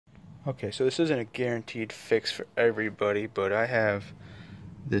Okay, so this isn't a guaranteed fix for everybody, but I have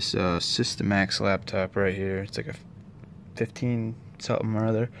this Systemax laptop right here. It's like a 15 something or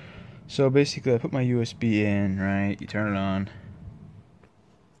other. So basically I put my USB in, right? You turn it on.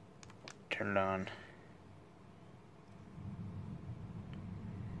 Turn it on.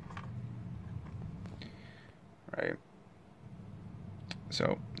 Right.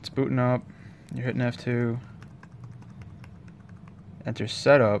 So it's booting up. You're hitting F2. Enter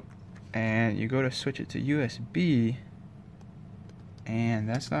setup, and you go to switch it to USB, and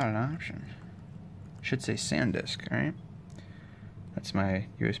that's not an option. It should say SanDisk, right? That's my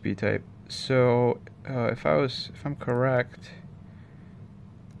USB type. So if I'm correct,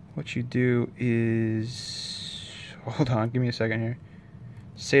 what you do is, hold on, give me a second here.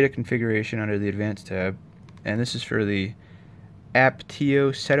 SATA configuration under the Advanced tab, and this is for the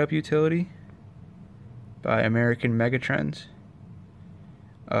Aptio setup utility by American Megatrends.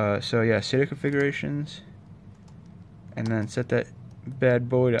 So yeah, SATA configurations, and then set that bad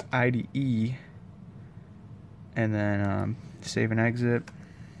boy to IDE, and then save and exit.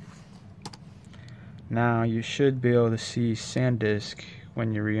 Now you should be able to see SanDisk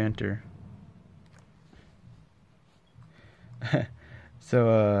when you re-enter.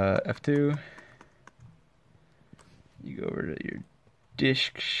 So F2, you go over to your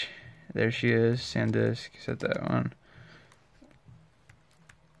disk. There she is, SanDisk. Set that one.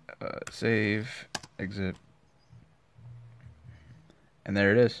 Save, exit, and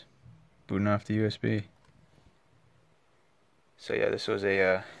there it is, booting off the USB. So yeah, this was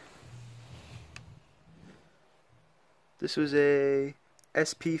a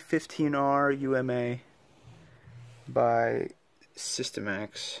SP15R UMA by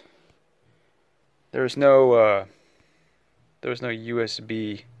Systemax. There was no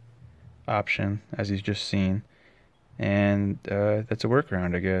USB option, as you've just seen. And that's a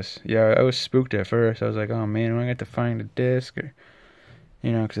workaround, I guess. Yeah, I was spooked at first. I was like, oh man, am I going to have to find a disc? Or,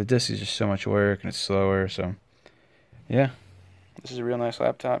 you know, because the disc is just so much work and it's slower. So, yeah, this is a real nice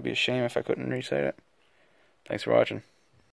laptop. It'd be a shame if I couldn't reset it. Thanks for watching.